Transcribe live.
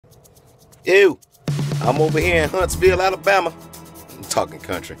Ew, I'm over here in Huntsville, Alabama. I'm talking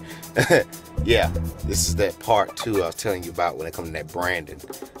country. Yeah, this is that part two I was telling you about when it comes to that branding.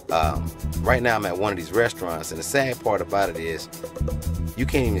 Right now I'm at one of these restaurants, and the sad part about it is you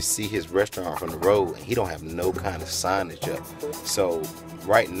can't even see his restaurant from the road, and he don't have no kind of signage up. So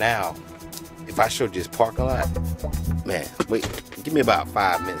right now, if I showed you his parking lot, man, wait, give me about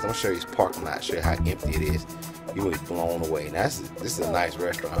 5 minutes. I'm gonna show you his parking lot, show you how empty it is. You will be blown away. Now this is a nice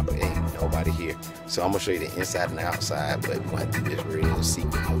restaurant, but ain't nobody here. So I'm gonna show you the inside and the outside, but we're gonna do this real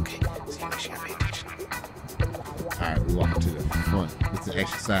secret. Okay, so make sure you pay attention. Alright, we walking to the front. It's the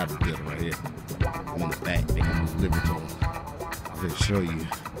extra side of the building right here. I'm in the back, they can deliver to us. I'm gonna show you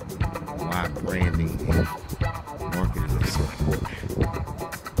why branding and marketing is so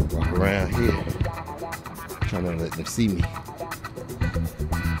important. Walk around here, trying to let them see me.